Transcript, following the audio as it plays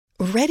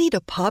Ready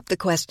to pop the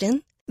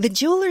question? The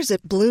jewelers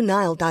at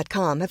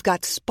BlueNile.com have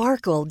got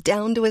sparkle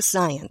down to a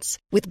science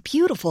with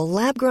beautiful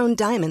lab-grown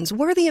diamonds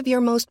worthy of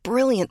your most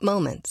brilliant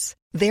moments.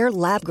 Their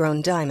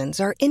lab-grown diamonds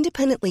are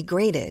independently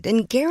graded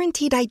and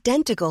guaranteed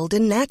identical to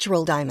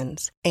natural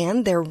diamonds,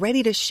 and they're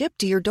ready to ship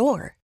to your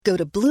door. Go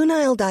to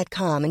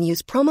BlueNile.com and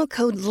use promo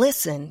code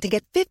LISTEN to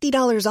get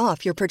 $50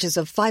 off your purchase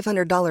of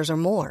 $500 or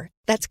more.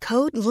 That's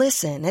code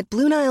LISTEN at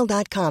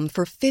BlueNile.com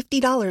for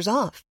 $50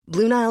 off.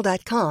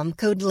 BlueNile.com,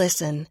 code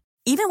LISTEN.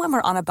 Even when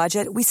we're on a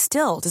budget, we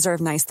still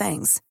deserve nice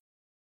things.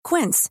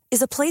 Quince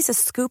is a place to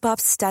scoop up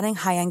stunning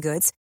high-end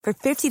goods for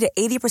 50 to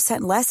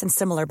 80% less than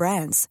similar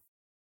brands.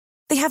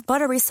 They have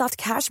buttery soft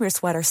cashmere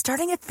sweaters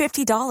starting at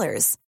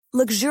 $50,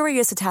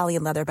 luxurious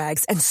Italian leather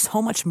bags, and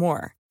so much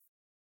more.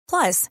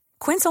 Plus,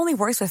 Quince only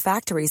works with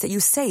factories that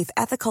use safe,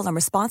 ethical, and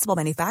responsible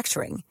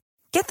manufacturing.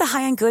 Get the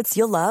high-end goods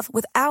you'll love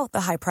without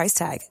the high price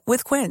tag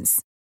with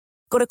Quince.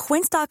 Go to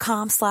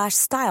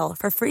quince.com/style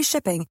for free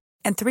shipping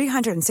and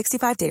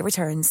 365-day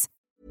returns.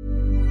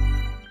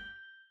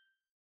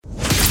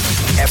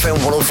 FM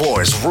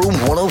 104's Room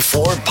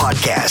 104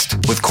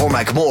 podcast with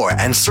Cormac Moore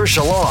and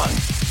Saoirse Long.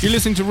 You're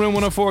listening to Room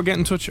 104. Get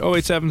in touch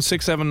 087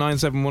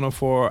 6797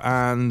 104.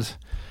 And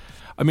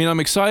I mean,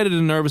 I'm excited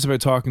and nervous about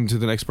talking to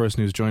the next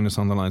person who's joined us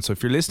on the line. So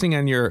if you're listening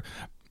and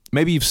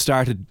maybe you've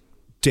started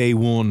day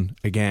one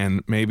again,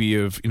 maybe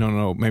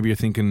maybe you're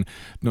thinking,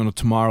 no,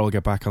 tomorrow I'll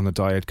get back on the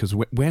diet, because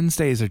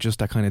Wednesdays are just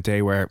that kind of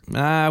day where,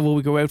 will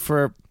we go out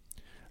for a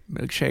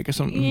milkshake or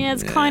something? Yeah,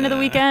 it's kind of the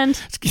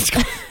weekend.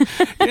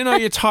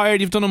 You're tired,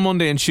 you've done a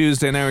Monday and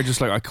Tuesday, and now we're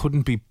just like, I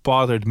couldn't be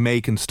bothered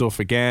making stuff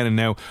again, and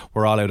now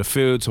we're all out of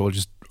food, so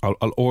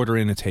I'll order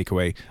in a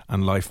takeaway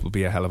and life will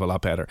be a hell of a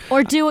lot better.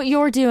 Or do what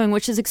you're doing,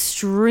 which is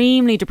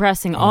extremally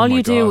depressing. All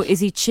you do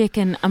is eat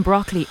chicken and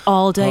broccoli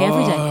all day,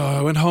 every day.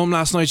 I went home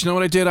last night. You know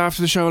what I did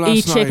after the show last night?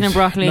 Eat chicken and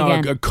broccoli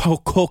again. I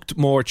cooked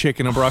more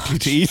chicken and broccoli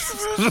to eat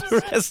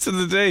the rest of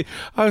the day.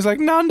 I was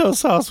like, Nando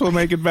sauce will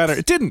make it better.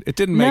 It didn't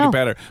make it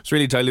better. It's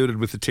really diluted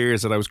with the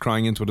tears that I was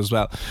crying into it as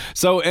well.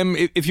 So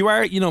if you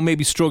are,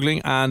 maybe struggling,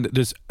 and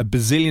there's a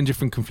bazillion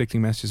different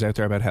conflicting messages out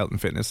there about health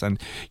and fitness, and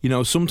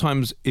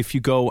sometimes if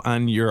you go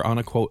and you're on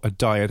a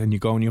diet and you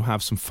go and you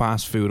have some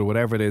fast food or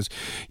whatever it is,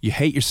 you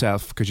hate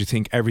yourself because you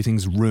think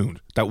everything's ruined.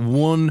 That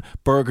one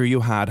burger you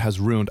had has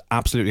ruined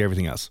absolutely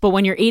everything else. But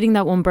when you're eating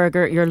that one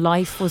burger, your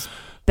life was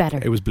better.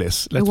 It was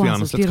bliss. Let's be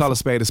honest. Let's call a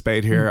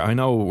spade here. I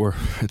know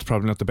it's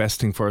probably not the best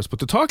thing for us, but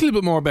to talk a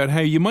little bit more about how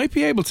you might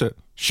be able to,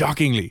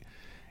 shockingly,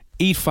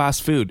 eat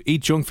fast food,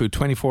 eat junk food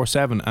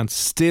 24/7 and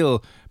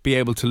still be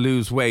able to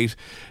lose weight.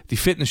 The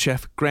fitness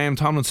chef Graham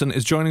Tomlinson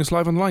is joining us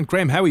live on the line.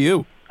 Graham, how are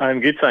you?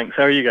 I'm good, thanks.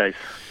 How are you guys?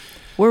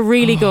 We're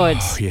really good.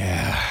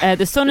 Yeah.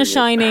 The sun is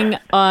shining.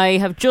 I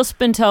have just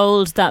been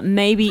told that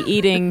maybe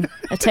eating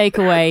a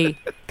takeaway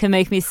can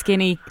make me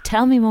skinny.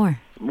 Tell me more.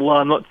 Well,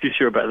 I'm not too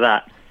sure about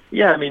that.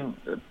 Yeah, I mean,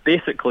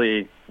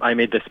 basically, I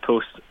made this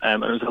post,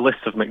 and it was a list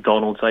of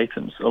McDonald's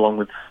items along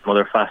with some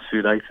other fast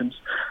food items.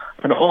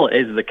 And all it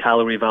is the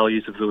calorie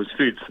values of those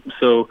foods.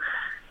 So,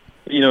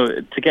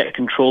 to get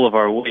control of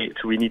our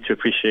weight, we need to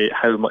appreciate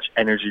how much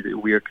energy that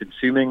we are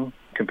consuming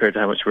compared to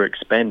how much we're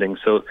expending.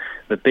 So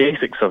the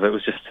basics of it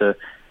was just to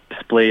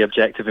display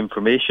objective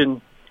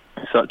information,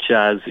 such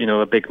as,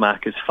 a Big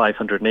Mac is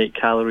 508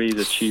 calories,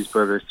 a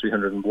cheeseburger is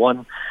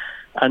 301.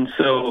 And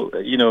so,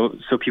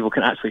 so people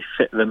can actually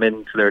fit them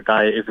into their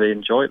diet if they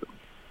enjoy them.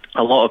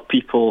 A lot of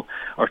people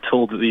are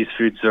told that these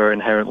foods are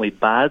inherently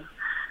bad,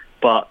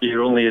 but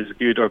you're only as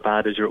good or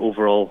bad as your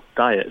overall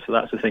diet. So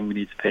that's the thing we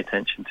need to pay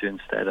attention to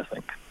instead, I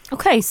think.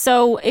 Okay,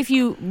 so if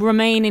you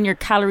remain in your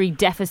calorie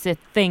deficit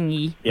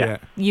thingy,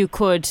 you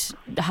could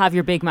have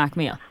your Big Mac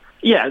meal.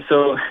 Yeah,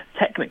 so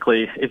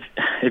technically, if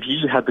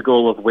you had the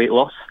goal of weight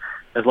loss,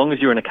 as long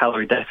as you're in a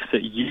calorie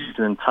deficit, you use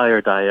an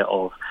entire diet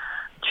of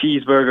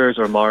cheeseburgers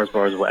or Mars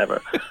bars or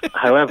whatever.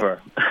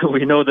 However,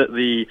 we know that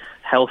the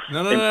health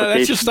implications...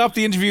 Let's just stop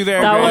the interview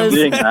there.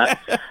 Doing that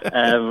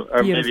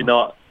are maybe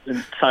not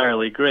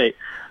entirely great.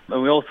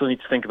 And we also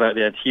need to think about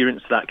the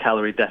adherence to that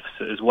calorie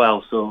deficit as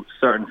well. So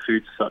certain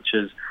foods such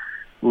as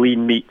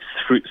lean meats,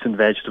 fruits and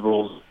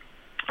vegetables,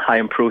 high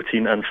in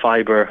protein and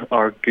fibre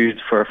are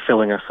good for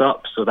filling us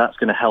up. So that's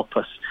going to help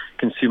us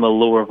consume a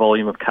lower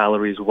volume of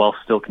calories while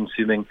still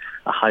consuming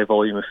a high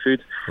volume of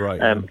food. Right.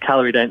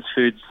 Calorie-dense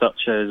foods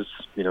such as,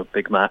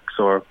 Big Macs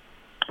or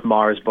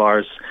Mars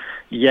bars,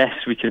 yes,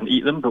 we can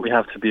eat them, but we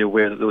have to be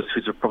aware that those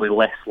foods are probably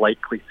less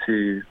likely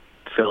to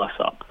fill us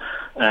up.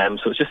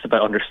 So it's just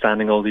about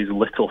understanding all these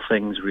little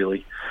things,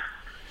 really.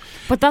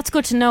 But that's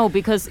good to know,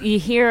 because you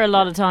hear a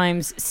lot of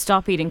times,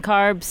 stop eating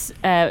carbs,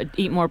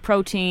 eat more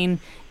protein,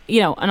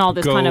 and all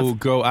this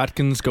Go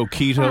Atkins, go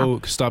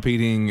keto, stop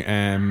eating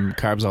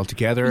carbs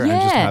altogether, and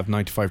just have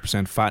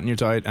 95% fat in your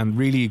diet, and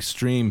really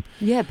extreme.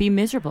 Yeah, be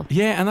miserable.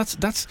 Yeah, and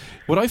that's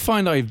what I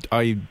find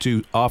I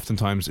do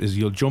oftentimes is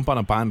you'll jump on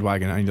a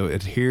bandwagon and you'll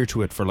adhere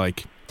to it for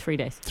like 3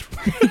 days.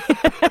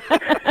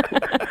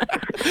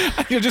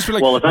 You'll just be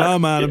like, no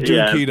man, I'm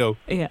doing keto.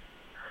 Yeah.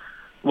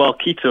 Well,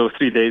 keto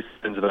 3 days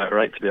sounds about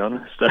right, to be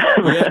honest.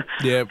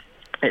 Yeah.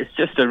 it's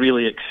just a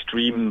really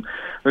extreme.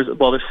 There's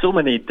so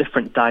many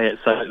different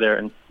diets out there,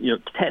 and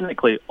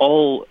technically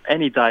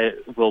any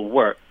diet will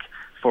work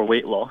for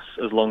weight loss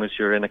as long as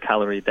you're in a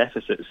calorie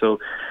deficit. So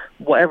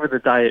whatever the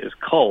diet is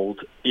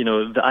called,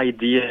 the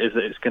idea is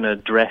that it's going to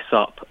dress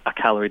up a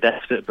calorie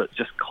deficit, but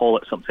just call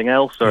it something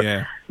else,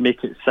 or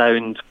make it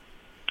sound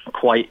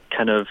quite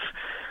kind of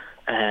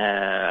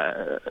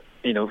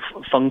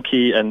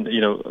funky and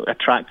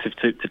attractive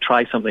to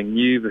try something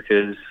new,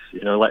 because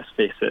let's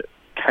face it,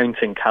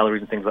 counting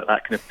calories and things like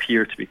that can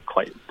appear to be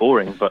quite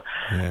boring, but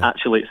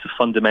actually it's the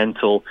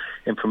fundamental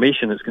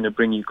information that's going to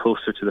bring you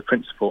closer to the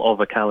principle of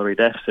a calorie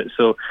deficit.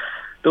 So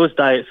those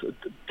diets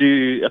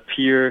do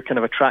appear kind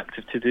of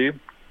attractive to do,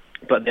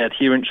 but the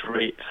adherence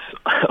rates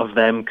of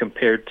them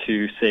compared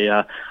to, say,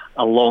 a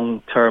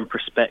long-term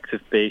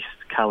perspective-based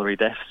calorie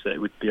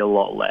deficit would be a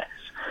lot less,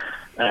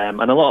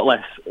 and a lot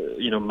less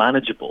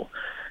manageable.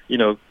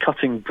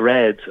 Cutting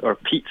bread or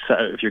pizza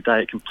out of your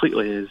diet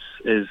completely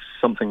is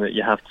something that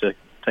you have to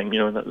think,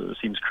 that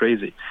seems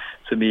crazy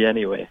to me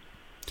anyway.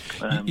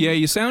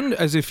 You sound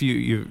as if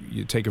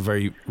you take a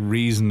very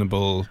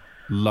reasonable,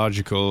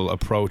 logical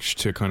approach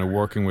to kind of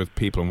working with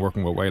people and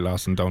working with weight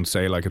loss, and don't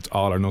say like it's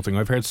all or nothing.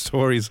 I've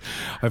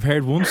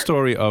heard one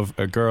story of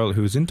a girl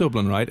who was in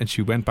Dublin, right, and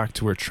she went back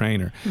to her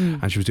trainer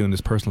and she was doing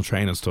this personal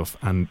training stuff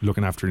and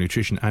looking after her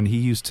nutrition, and he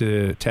used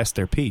to test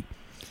their pee.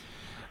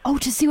 Oh,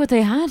 to see what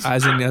they had?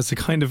 As a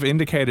kind of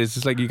indicator. It's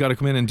just like you got to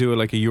come in and do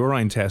a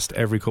urine test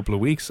every couple of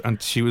weeks.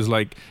 And she was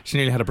like, she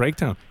nearly had a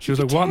breakdown. She was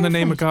like, what in the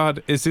name of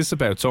God is this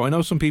about? So I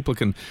know some people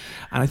can,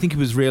 and I think it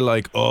was real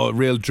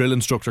drill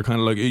instructor kind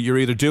of like, you're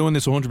either doing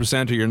this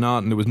 100% or you're not,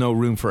 and there was no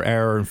room for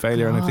error and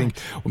failure. God. And I think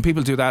when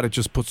people do that, it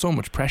just puts so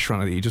much pressure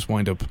on it that you just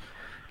wind up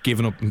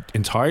giving up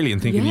entirely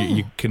and thinking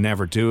you can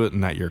never do it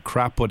and that you're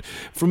crap. But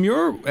from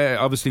your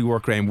obviously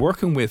work, Graham,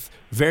 working with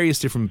various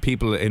different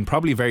people in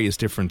probably various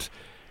different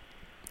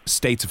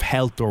states of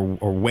health or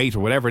weight or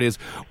whatever it is,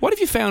 what have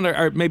you found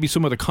are maybe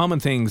some of the common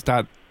things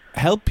that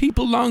help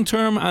people long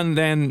term, and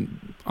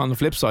then on the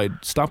flip side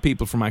stop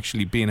people from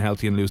actually being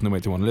healthy and losing the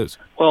weight they want to lose?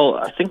 Well,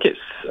 I think it's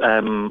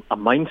a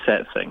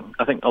mindset thing.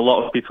 I think a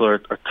lot of people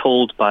are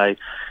told by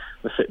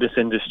the fitness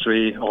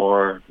industry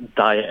or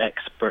diet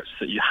experts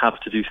that you have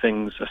to do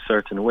things a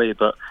certain way,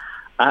 but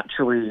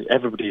actually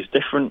everybody is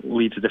different,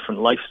 leads a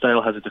different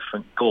lifestyle, has a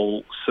different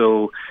goal.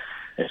 So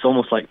it's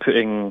almost like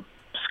putting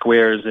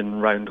squares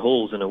in round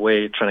holes in a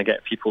way, trying to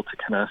get people to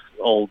kind of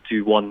all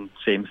do one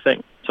same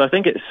thing. So I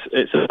think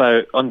it's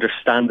about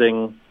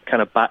understanding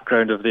kind of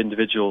background of the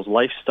individual's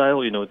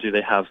lifestyle. Do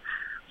they have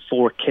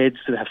 4 kids?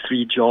 Do they have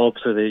 3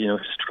 jobs? Are they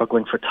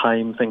struggling for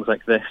time? Things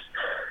like this.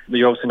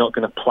 You're obviously not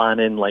going to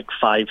plan in like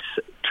 5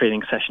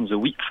 training sessions a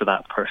week for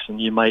that person.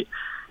 You might,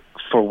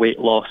 for weight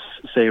loss,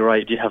 say,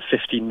 right, do you have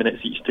 15 minutes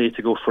each day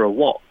to go for a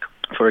walk,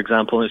 for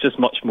example, and it's just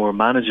much more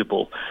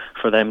manageable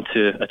for them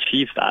to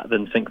achieve that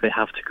than think they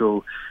have to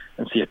go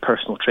and see a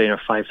personal trainer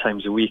 5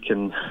 times a week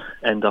and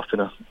end up in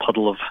a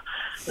puddle of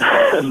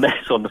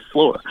mess on the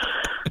floor.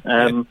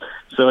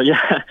 So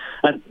yeah,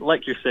 and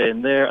like you're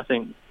saying there, I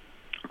think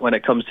when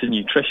it comes to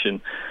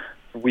nutrition,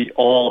 we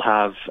all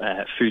have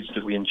foods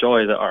that we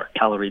enjoy that are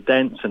calorie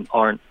dense and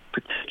aren't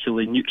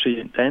particularly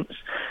nutrient dense,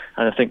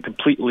 and I think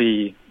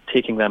completely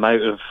taking them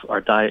out of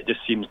our diet just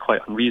seems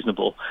quite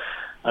unreasonable.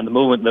 And the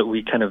moment that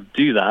we kind of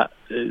do that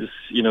is,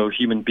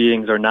 human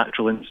beings, our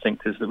natural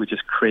instinct is that we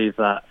just crave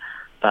that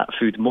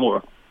food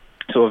more.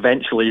 So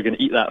eventually you're going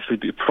to eat that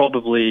food, but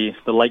probably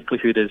the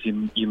likelihood is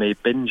you may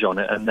binge on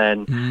it, and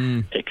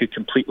then it could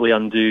completely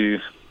undo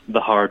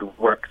the hard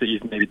work that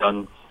you've maybe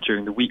done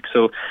during the week.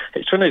 So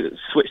it's trying to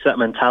switch that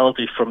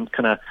mentality from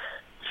kind of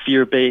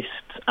fear-based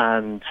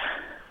and,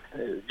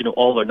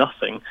 all or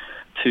nothing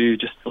to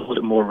just a little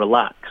bit more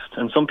relaxed.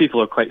 And some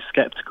people are quite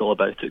skeptical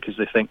about it because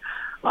they think,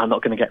 I'm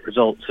not going to get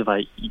results if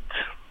I eat,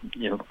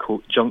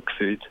 quote, junk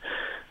food.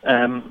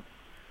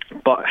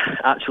 But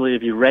actually,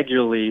 if you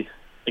regularly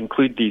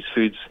include these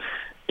foods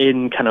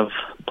in kind of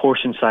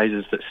portion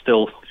sizes that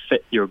still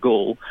fit your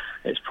goal,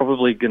 it's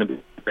probably going to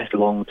be a better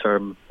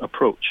long-term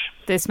approach.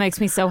 This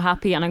makes me so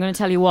happy, and I'm going to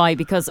tell you why.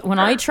 Because when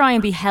I try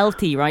and be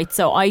healthy, right,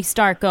 so I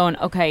start going,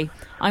 okay,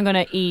 I'm going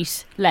to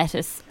eat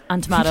lettuce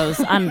and tomatoes,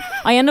 and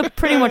I end up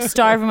pretty much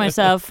starving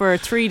myself for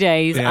 3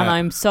 days, and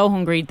I'm so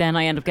hungry, then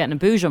I end up getting a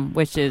boujum,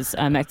 which is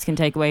a Mexican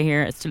takeaway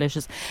here. It's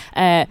delicious.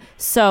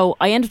 So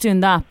I end up doing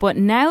that. But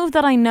now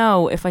that I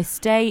know if I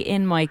stay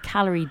in my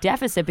calorie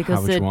deficit,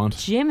 because the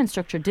gym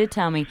instructor did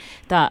tell me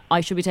that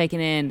I should be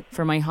taking in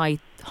for my height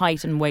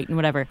and weight and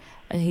whatever,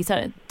 he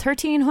said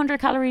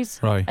 1,300 calories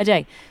a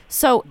day.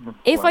 So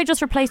if I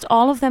just replaced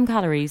all of them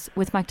calories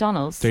with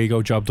McDonald's, there you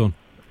go, job done.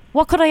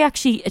 What could I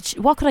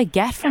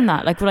get from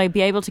that? Like, would I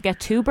be able to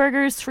get 2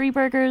 burgers, 3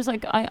 burgers?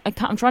 Like,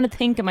 I'm trying to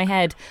think in my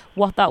head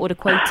what that would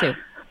equate to,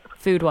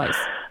 food-wise.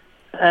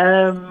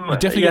 I'm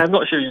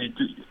not sure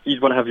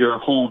you'd want to have your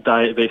whole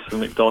diet based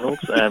on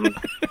McDonald's,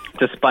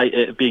 despite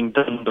it being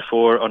done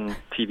before on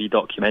TV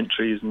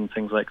documentaries and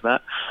things like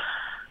that.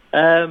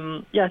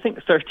 I think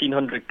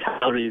 1,300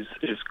 calories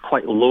is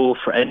quite low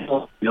for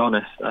anyone, to be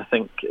honest. I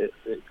think it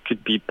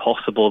could be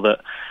possible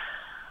that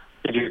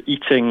if you're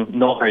eating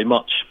not very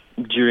much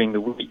during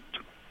the week,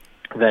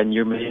 then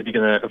you're maybe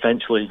going to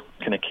eventually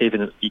kind of cave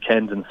in at the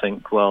weekend and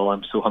think, well,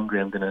 I'm so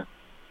hungry, I'm going to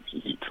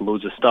eat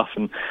loads of stuff.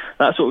 And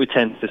that's what we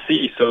tend to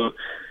see. So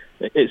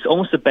it's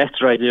almost a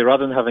better idea,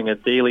 rather than having a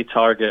daily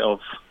target of,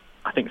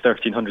 I think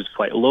 1,300 is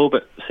quite low,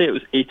 but say it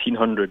was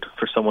 1,800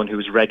 for someone who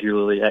was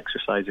regularly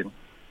exercising.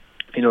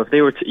 You know, if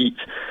they were to eat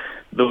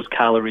those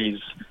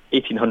calories,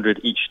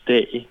 1,800 each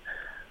day,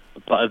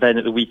 but then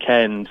at the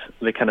weekend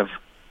they kind of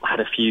had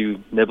a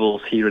few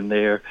nibbles here and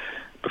there,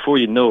 before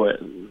you know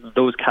it,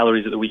 those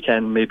calories at the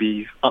weekend may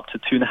be up to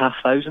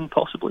 2,500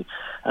 possibly,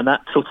 and that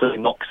totally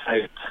knocks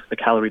out the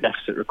calorie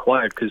deficit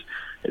required, because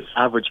it's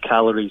average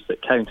calories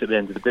that count at the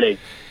end of the day.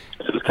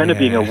 So it's kind of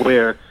being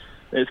aware.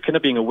 It's kind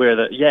of being aware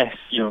that yes,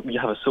 you know, you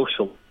have a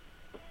social,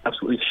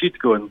 absolutely should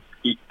go and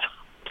eat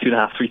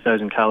 2,500,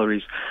 3,000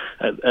 calories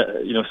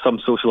at you know, some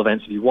social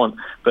events if you want,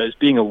 but it's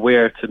being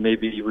aware to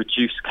maybe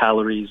reduce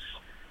calories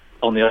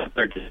on the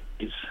other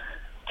days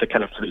to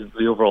kind of,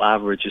 the overall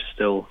average is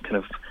still kind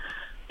of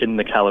in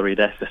the calorie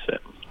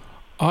deficit.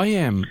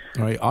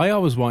 I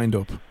always wind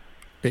up,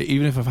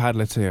 even if I've had,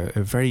 let's say,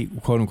 a very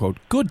quote-unquote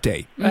good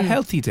day, a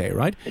healthy day,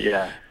 right?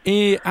 Yeah.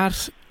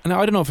 Now,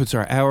 I don't know if it's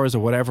our hours or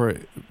whatever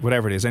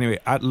it is. Anyway,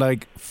 at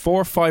like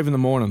 4 or 5 in the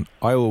morning,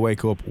 I will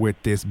wake up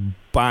with this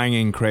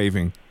banging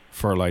craving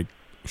for like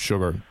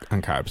sugar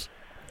and carbs.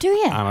 Do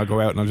you? And I'll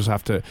go out and I'll just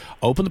have to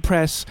open the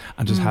press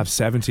and just have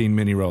 17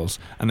 mini rolls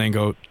and then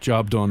go,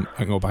 job done,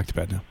 I can go back to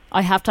bed now.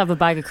 I have to have a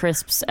bag of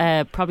crisps,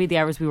 probably the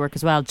hours we work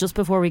as well. Just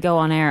before we go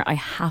on air, I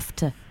have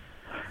to.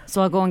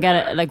 So I'll go and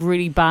get it, like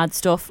really bad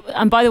stuff.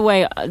 And by the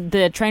way,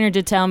 the trainer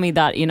did tell me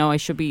that, you know, I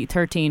should be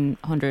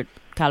 1,300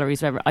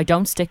 calories, whatever. I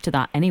don't stick to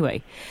that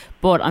anyway.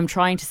 But I'm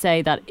trying to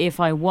say that if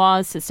I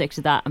was to stick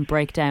to that and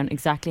break down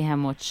exactly how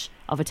much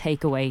of a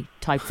takeaway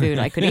type food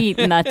I could eat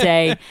in that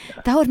day,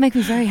 that would make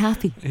me very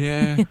happy.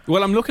 Yeah.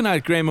 Well, I'm looking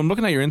at, Graham, I'm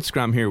looking at your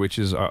Instagram here, which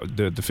is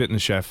the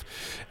Fitness Chef.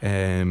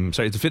 It's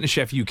the Fitness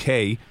Chef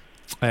UK.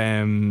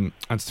 And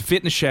it's the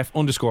Fitness Chef _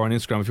 on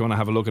Instagram if you want to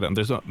have a look at it. And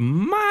there's a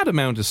mad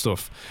amount of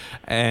stuff.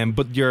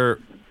 But your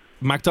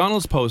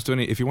McDonald's post,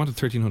 if you wanted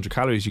 1,300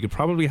 calories, you could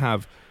probably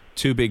have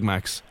 2 Big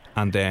Macs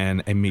and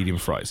then a medium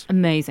fries.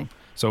 Amazing.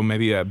 So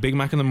maybe a Big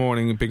Mac in the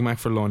morning, a Big Mac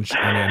for lunch,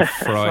 and then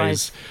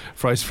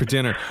fries for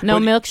dinner. No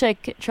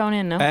milkshake thrown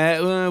in, no?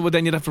 Well,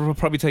 then you'd have to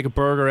probably take a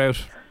burger out.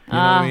 You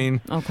know what I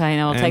mean? Okay,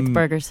 no, I'll take the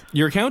burgers.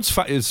 Your account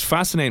is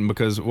fascinating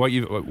because what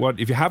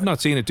if you have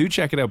not seen it, do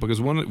check it out, because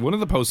one of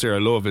the posts there I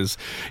love is,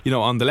 you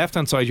know, on the left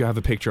hand side you have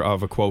a picture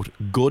of a quote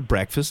good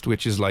breakfast,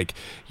 which is like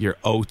your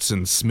oats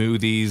and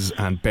smoothies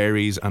and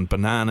berries and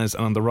bananas,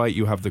 and on the right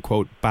you have the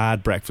quote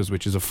bad breakfast,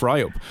 which is a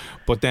fry up.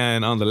 But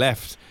then on the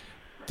left,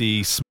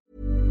 the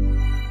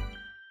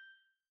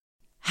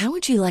How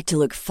would you like to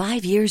look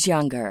 5 years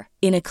younger?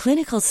 In a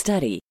clinical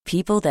study,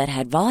 people that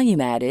had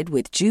volume added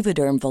with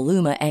Juvederm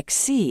Voluma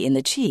XC in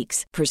the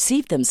cheeks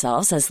perceived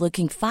themselves as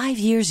looking 5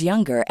 years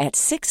younger at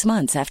 6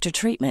 months after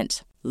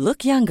treatment.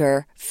 Look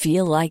younger,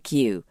 feel like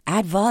you.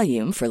 Add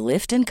volume for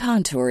lift and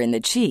contour in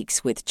the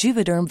cheeks with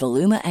Juvederm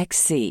Voluma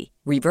XC.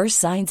 Reverse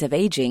signs of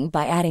aging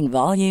by adding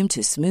volume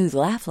to smooth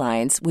laugh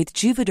lines with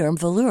Juvederm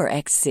Volure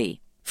XC.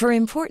 For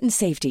important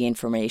safety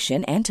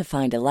information and to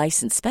find a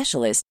licensed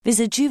specialist,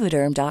 visit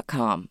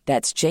Juvederm.com.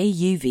 That's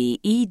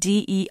JUVEDERM.com.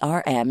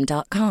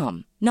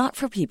 Not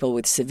for people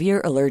with severe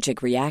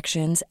allergic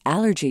reactions,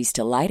 allergies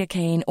to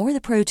lidocaine, or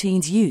the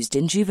proteins used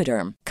in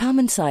Juvederm.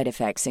 Common side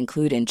effects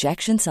include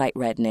injection site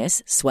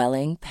redness,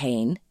 swelling,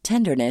 pain,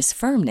 tenderness,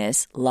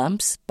 firmness,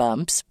 lumps,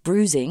 bumps,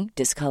 bruising,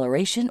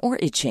 discoloration, or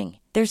itching.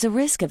 There's a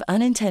risk of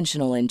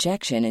unintentional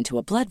injection into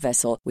a blood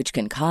vessel, which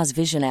can cause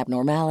vision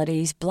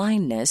abnormalities,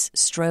 blindness,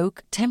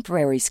 stroke,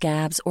 temporary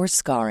scabs, or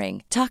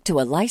scarring. Talk to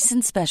a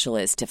licensed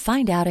specialist to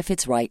find out if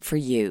it's right for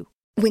you.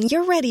 When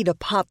you're ready to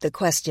pop the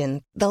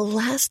question, the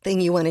last thing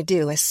you want to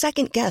do is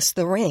second-guess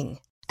the ring.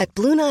 At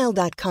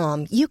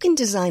BlueNile.com, you can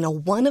design a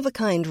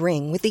one-of-a-kind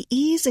ring with the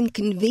ease and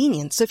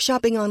convenience of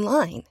shopping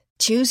online.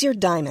 Choose your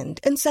diamond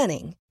and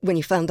setting. When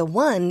you find the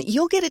one,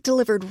 you'll get it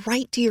delivered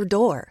right to your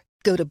door.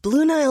 Go to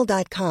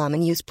BlueNile.com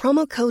and use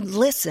promo code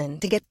LISTEN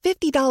to get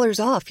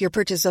 $50 off your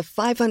purchase of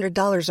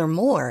 $500 or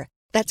more.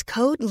 That's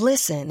code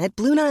LISTEN at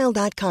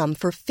BlueNile.com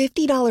for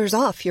 $50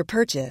 off your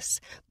purchase.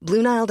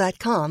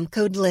 BlueNile.com,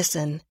 code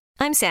LISTEN.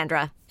 I'm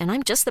Sandra, and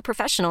I'm just the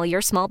professional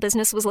your small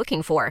business was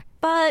looking for.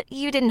 But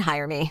you didn't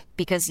hire me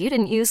because you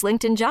didn't use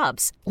LinkedIn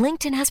Jobs.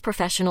 LinkedIn has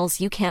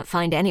professionals you can't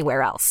find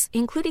anywhere else,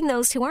 including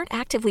those who aren't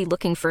actively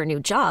looking for a new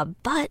job,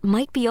 but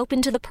might be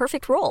open to the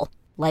perfect role,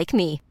 like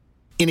me.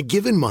 In a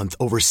given month,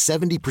 over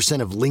 70%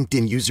 of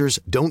LinkedIn users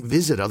don't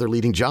visit other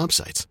leading job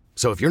sites.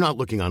 So if you're not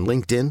looking on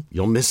LinkedIn,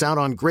 you'll miss out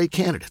on great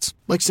candidates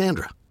like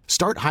Sandra.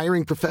 Start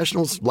hiring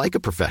professionals like a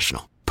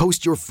professional.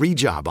 Post your free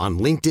job on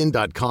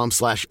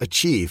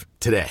linkedin.com/achieve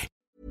today.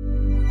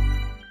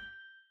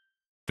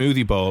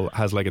 smoothie bowl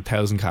has like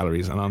 1,000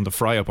 calories, and on the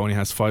fry up only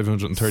has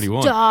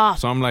 531. Stop.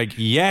 So I'm like,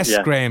 yes,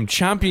 Graham,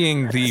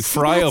 championing the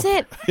fry That's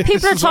up. it.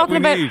 People are talking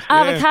about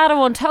avocado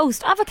on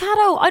toast.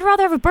 Avocado, I'd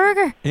rather have a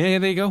burger. Yeah,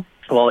 there you go.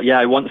 Well, yeah,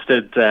 I once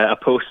did a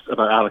post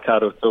about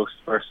avocado toast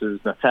versus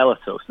Nutella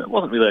toast. And it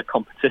wasn't really a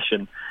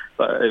competition,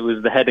 but it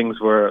was, the headings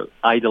were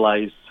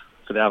idolised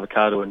for the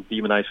avocado and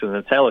demonised for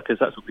the Nutella, because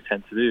that's what we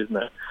tend to do, isn't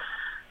it?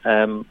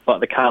 But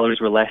the calories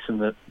were less in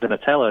the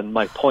Nutella, and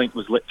my point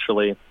was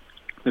literally,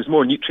 there's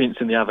more nutrients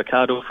in the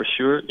avocado for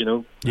sure,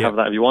 have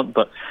that if you want,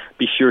 but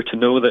be sure to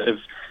know that if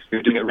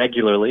you're doing it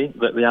regularly,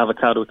 that the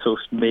avocado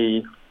toast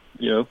may,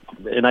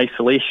 in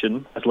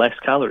isolation, has less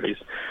calories.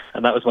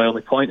 And that was my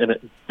only point, and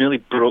it really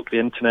broke the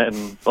internet,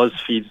 and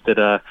BuzzFeed did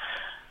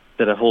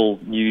a whole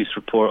news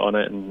report on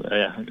it,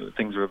 and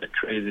things were a bit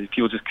crazy.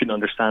 People just couldn't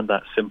understand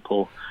that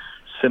simple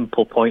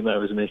point that I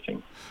was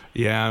making.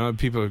 Yeah,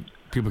 people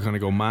kind of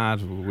go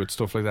mad with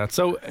stuff like that.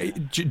 So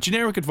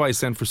generic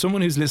advice then for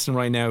someone who's listening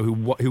right now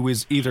who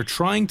is either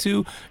trying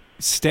to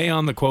stay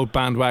on the quote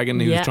bandwagon,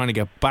 who's trying to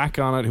get back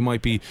on it, who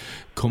might be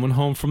coming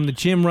home from the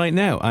gym right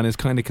now and is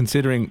kind of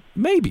considering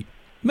maybe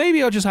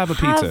I'll just have a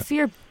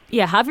pizza.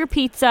 Have your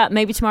pizza.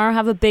 Maybe tomorrow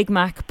have a Big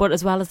Mac, but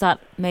as well as that,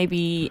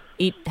 maybe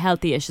eat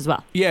healthy-ish as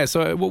well. Yeah,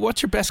 so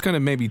what's your best kind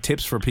of maybe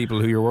tips for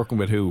people who you're working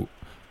with who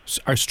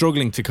are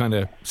struggling to kind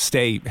of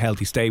stay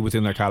healthy, stay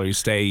within their calories,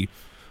 stay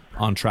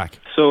on track?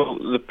 So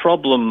the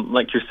problem,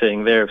 like you're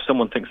saying there, if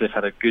someone thinks they've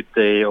had a good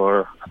day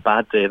or a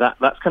bad day,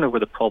 that's kind of where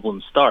the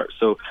problem starts.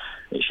 So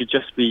it should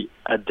just be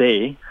a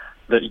day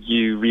that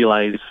you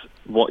realise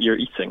what you're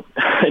eating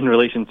in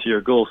relation to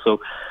your goal. So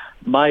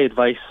my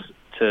advice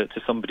to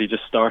somebody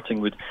just starting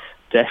would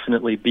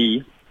definitely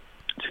be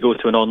to go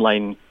to an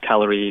online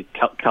calorie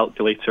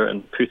calculator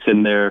and put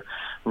in their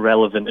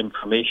relevant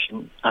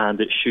information, and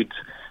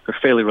they're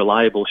fairly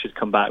reliable, should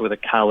come back with a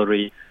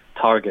calorie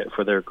target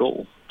for their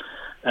goal.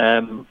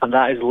 And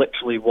that is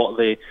literally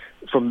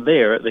from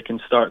there, they can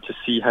start to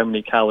see how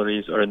many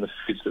calories are in the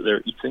foods that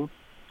they're eating.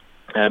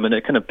 And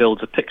it kind of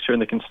builds a picture,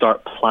 and they can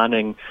start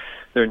planning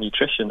their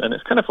nutrition. And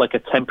it's kind of like a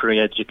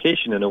temporary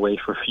education in a way.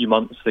 For a few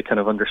months, they kind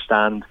of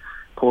understand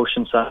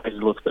portion size a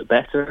little bit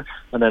better,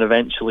 and then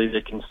eventually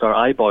they can start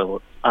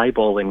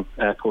eyeballing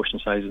portion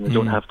size, and they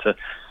don't have to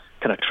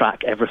kind of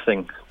track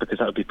everything, because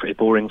that would be pretty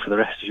boring for the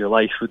rest of your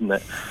life, wouldn't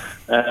it?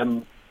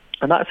 And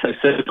that's how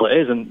simple it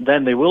is. And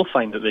then they will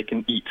find that they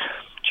can eat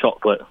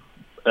chocolate,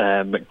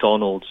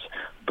 McDonald's,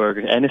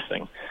 burger,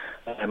 anything,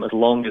 as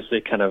long as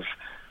they kind of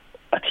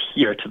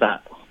adhere to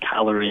that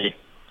calorie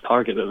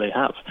target that they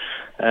have.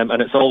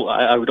 And it's all.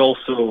 I would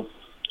also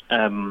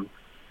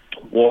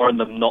warn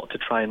them not to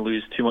try and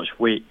lose too much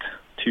weight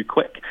too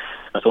quick.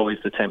 That's always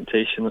the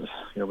temptation.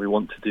 We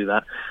want to do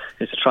that.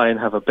 Is to try and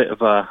have a bit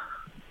of a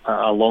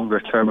longer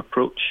term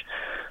approach,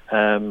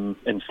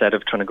 instead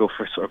of trying to go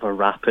for sort of a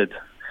rapid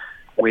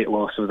weight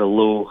loss with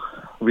a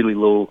really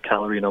low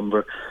calorie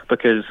number,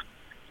 because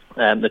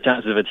the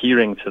chances of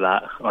adhering to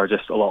that are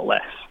just a lot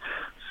less.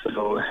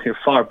 So you're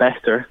far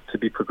better to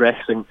be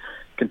progressing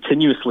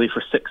continuously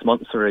for 6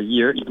 months or a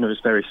year, even if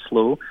it's very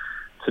slow,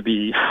 to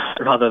be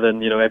rather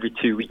than every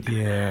 2 weeks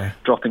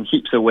dropping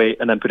heaps of weight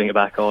and then putting it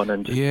back on,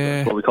 and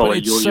just what we call a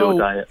yo-yo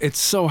diet. It's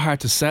so hard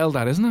to sell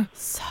that, isn't it?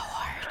 So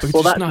hard.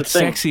 Because it's not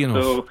sexy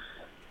enough. So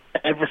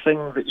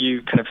everything that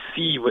you kind of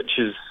see, which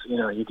is,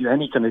 you do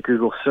any kind of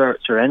Google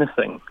search or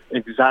anything,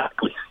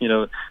 exactly,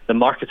 the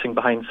marketing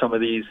behind some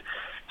of these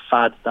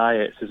fad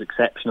diets is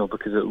exceptional,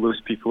 because it lures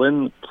people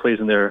in, plays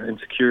in their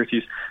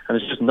insecurities, and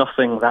there's just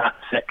nothing that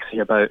sexy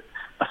about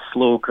a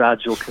slow,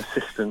 gradual,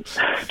 consistent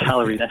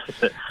calorie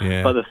deficit.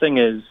 Yeah. But the thing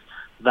is,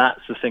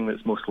 that's the thing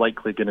that's most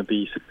likely going to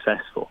be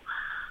successful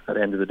at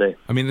the end of the day.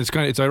 I mean,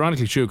 it's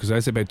ironically true, because I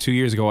said about 2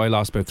 years ago I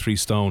lost about 3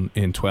 stone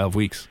in 12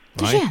 weeks.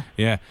 Right? Did you?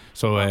 Yeah.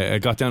 So I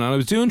got down, and I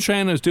was doing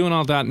training, I was doing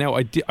all that. Now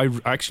I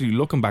actually,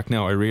 looking back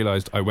now, I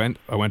realised I went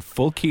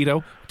full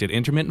keto, did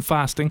intermittent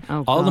fasting,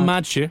 all the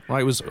mad shit.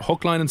 Right, it was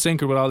hook, line, and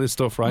sinker with all this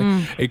stuff.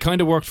 Right, it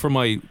kind of worked for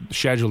my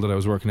schedule that I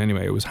was working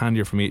anyway. It was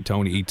handier for me to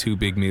only eat 2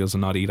 big meals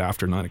and not eat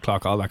after 9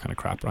 o'clock, all that kind of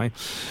crap. Right,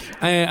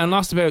 and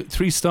lost about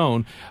 3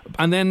 stone,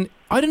 and then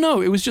I don't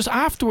know. It was just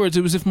afterwards.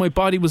 It was as if my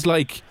body was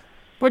like,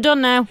 we're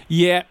done now.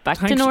 Yeah, back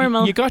to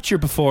normal. You got your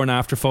before and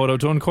after photo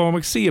done,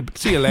 Cormac. See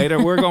you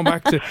later. We're going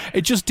back to.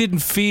 It just didn't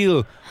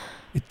feel.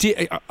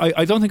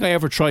 I don't think I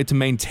ever tried to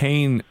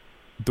maintain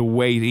the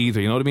weight either.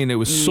 You know what I mean? It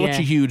was such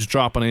a huge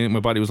drop, and my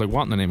body was like,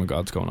 "What in the name of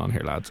God's going on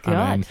here, lads?" God.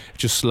 And then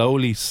just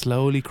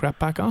slowly crept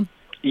back on.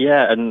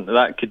 Yeah, and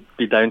that could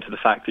be down to the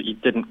fact that you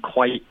didn't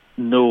quite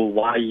know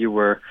why you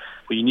were.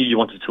 Well, you knew you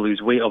wanted to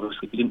lose weight,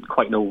 obviously, but you didn't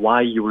quite know why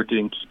you were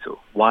doing keto,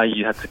 why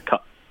you had to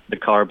cut the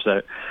carbs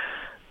out.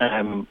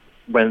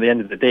 When at the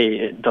end of the day,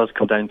 it does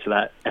come down to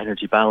that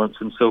energy balance.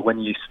 And so when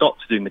you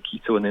stopped doing the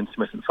keto and the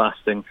intermittent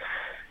fasting,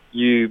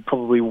 you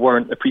probably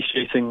weren't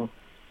appreciating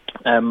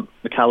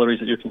the calories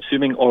that you're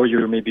consuming, or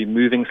you're maybe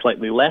moving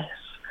slightly less.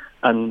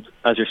 And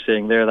as you're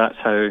saying there, that's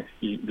how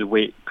the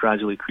weight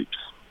gradually creeps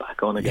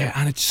back on again. Yeah,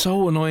 and it's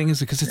so annoying,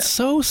 is it? Because it's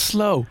so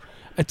slow.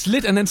 It's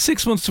lit, and then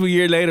 6 months to a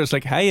year later, it's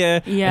like, hey,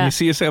 and Yeah. you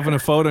see yourself in a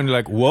photo, and you're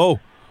like, whoa,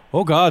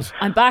 oh God,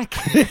 I'm back.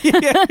 Well,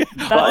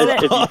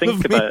 That's if it. you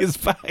think me about is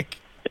back.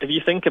 if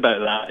you think about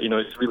that,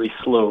 it's really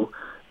slow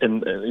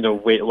in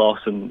weight loss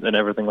and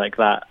everything like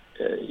that.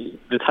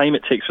 The time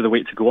it takes for the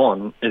weight to go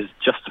on is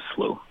just as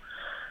slow.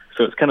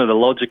 So it's kind of the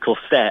logical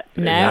step.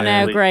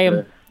 Now,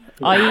 Graham.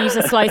 I eat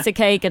a slice of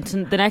cake and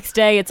the next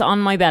day it's on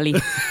my belly.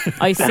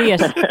 I see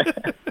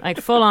it. Like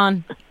full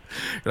on.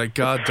 You're like,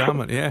 God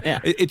damn it, yeah. Yeah.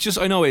 It's just,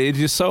 I know,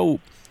 it's so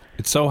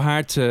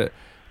hard to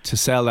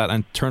sell that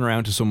and turn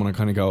around to someone and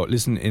kind of go,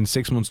 listen, in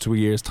 6 months to a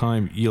year's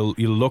time, you'll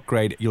look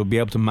great, you'll be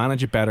able to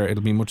manage it better,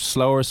 it'll be much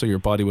slower, so your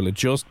body will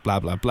adjust, blah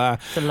blah blah.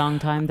 It's a long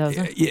time though,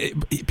 isn't it?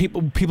 Yeah,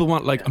 people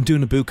want, like, I'm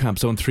doing a boot camp,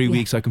 so in 3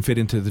 weeks I can fit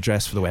into the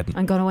dress for the wedding.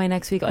 I'm going away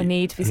next week. I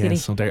need to be skinny.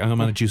 So I'm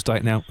on a juice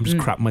diet now. I'm just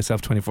crapping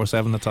myself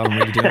 24/7. That's all I'm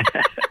really doing.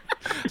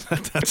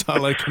 That's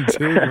all I can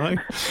do, right?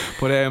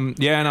 But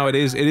it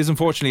is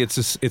unfortunately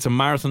it's a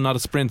marathon, not a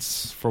sprint,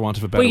 for want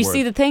of a better But you word.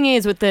 see, the thing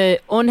is with the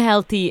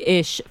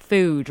unhealthy-ish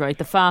food, right,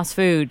 the fast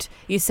food,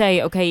 you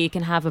say, okay, you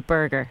can have a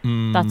burger,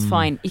 that's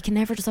fine. You can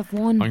never just have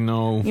one. I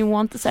know. You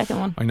want the second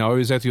one. I know. I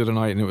was out the other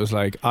night and it was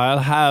like, I'll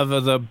have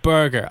the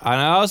burger and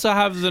I also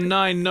have the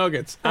 9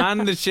 nuggets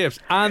and the chips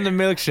and the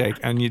milkshake,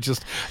 and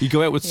you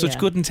go out with such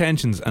good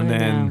intentions, and I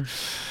then know.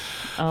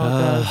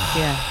 God,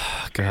 yeah.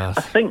 God.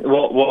 I think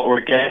what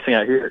we're getting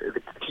at here,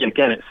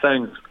 again, it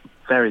sounds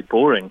very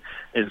boring,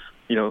 is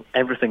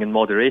everything in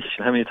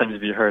moderation. How many times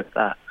have you heard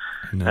that?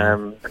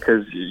 No.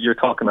 Because you're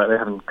talking about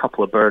having a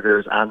couple of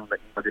burgers and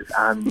McNuggets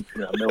and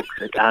a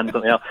milkshake and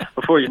something else.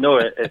 Before you know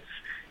it,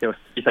 it's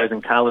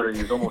 3,000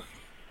 calories almost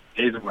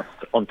days worth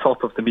on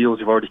top of the meals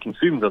you've already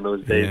consumed on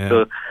those days. Yeah.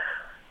 So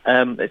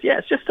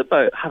it's just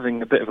about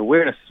having a bit of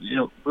awareness.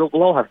 We'll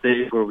all have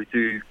days where we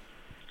do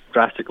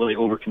drastically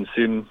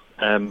overconsume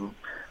and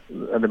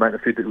the amount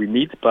of food that we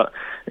need, but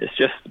it's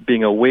just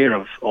being aware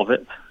of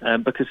it,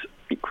 because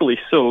equally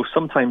so,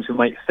 sometimes we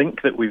might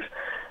think that we've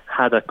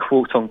had a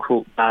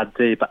quote-unquote bad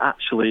day, but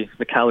actually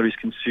the calories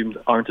consumed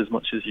aren't as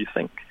much as you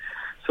think.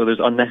 So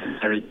there's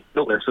unnecessary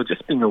guilt there. So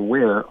just being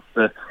aware of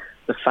the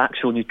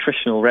factual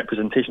nutritional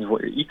representation of what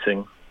you're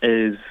eating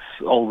is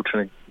all we're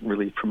trying to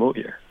really promote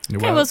here.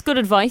 Okay, well, it's good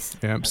advice.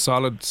 Yeah,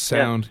 solid,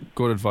 sound,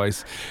 good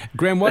advice.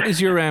 Graham, what is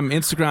your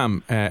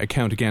Instagram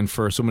account again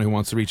for someone who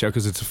wants to reach out?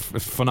 Because it's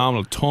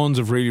phenomenal. Tons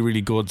of really,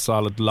 really good,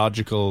 solid,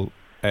 logical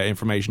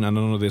information, and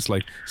none of this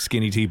like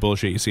skinny tea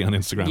bullshit you see on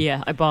Instagram.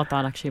 Yeah, I bought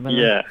that actually. By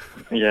the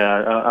way.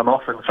 I'm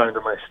often found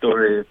in my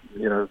story,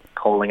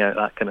 calling out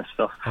that kind of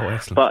stuff. Oh,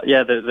 excellent. But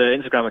yeah, the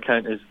Instagram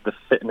account is the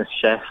Fitness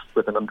Chef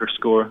with an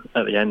underscore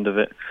at the end of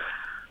it.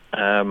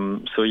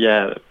 So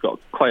yeah, I've got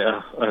quite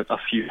a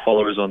few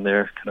followers on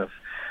there, kind of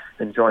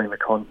enjoying the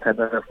content.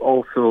 And I've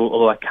also,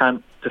 although I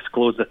can't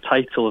disclose the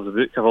title of the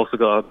book, I've also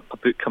got a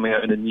book coming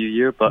out in the new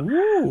year, but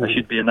I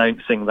should be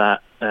announcing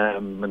that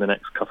in the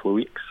next couple of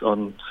weeks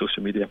on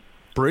social media.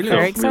 Brilliant.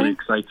 Very exciting. Really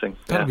exciting.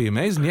 That'll be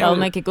amazing. Yeah, That'll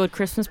make a good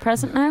Christmas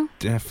present now.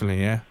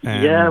 Definitely, yeah.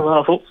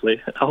 Well,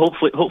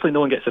 hopefully no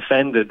one gets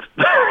offended.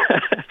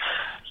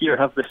 Here,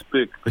 have this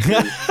book.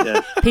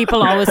 Because,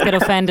 People always get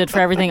offended for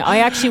everything. I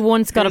actually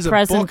once got Here's a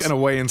present book and a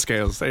weighing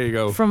scales. There you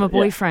go. from a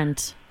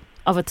boyfriend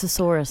of a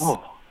thesaurus.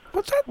 Oh,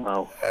 what's that?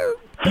 wow.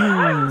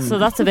 So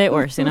that's a bit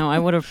worse, I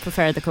would have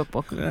preferred the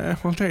cookbook.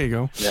 Well, there you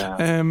go.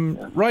 Yeah.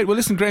 Right, well,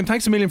 listen, Graham,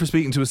 thanks a million for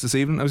speaking to us this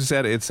evening. As I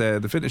said, it's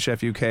the Fitness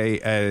Chef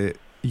UK.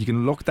 You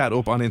can look that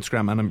up on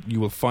Instagram and you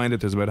will find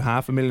it. There's about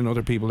 500,000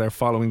 other people there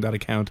following that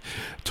account.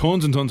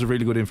 Tons and tons of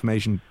really good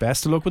information.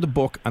 Best of luck with the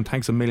book, and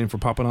thanks a million for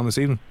popping on this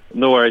evening.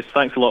 No worries.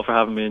 Thanks a lot for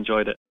having me.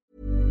 Enjoyed it.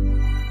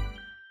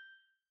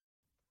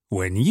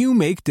 When you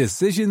make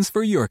decisions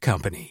for your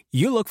company,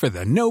 you look for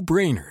the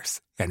no-brainers.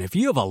 And if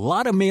you have a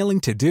lot of mailing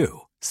to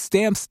do,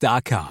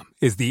 Stamps.com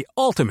is the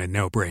ultimate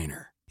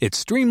no-brainer. It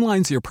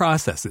streamlines your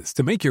processes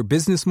to make your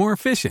business more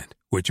efficient,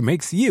 which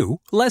makes you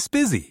less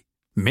busy.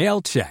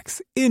 Mail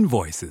checks,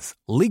 invoices,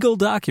 legal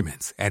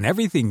documents, and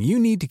everything you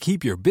need to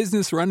keep your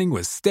business running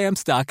with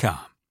Stamps.com.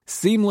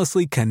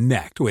 Seamlessly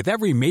connect with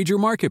every major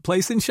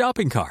marketplace and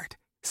shopping cart.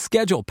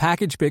 Schedule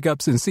package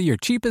pickups and see your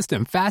cheapest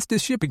and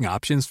fastest shipping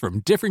options from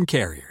different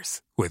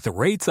carriers, with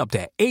rates up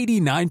to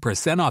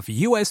 89% off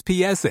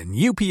USPS and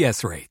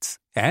UPS rates.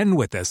 And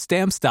with the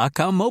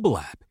Stamps.com mobile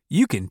app,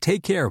 you can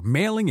take care of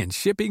mailing and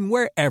shipping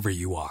wherever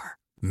you are.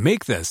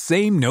 Make the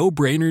same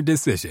no-brainer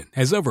decision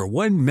as over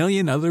 1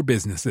 million other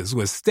businesses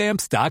with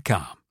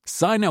Stamps.com.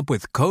 Sign up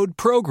with code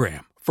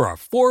PROGRAM for a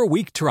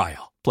 4-week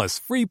trial, plus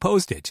free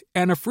postage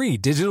and a free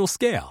digital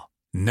scale.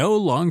 No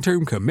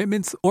long-term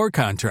commitments or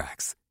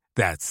contracts.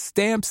 That's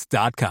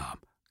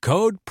Stamps.com.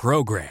 Code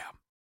PROGRAM.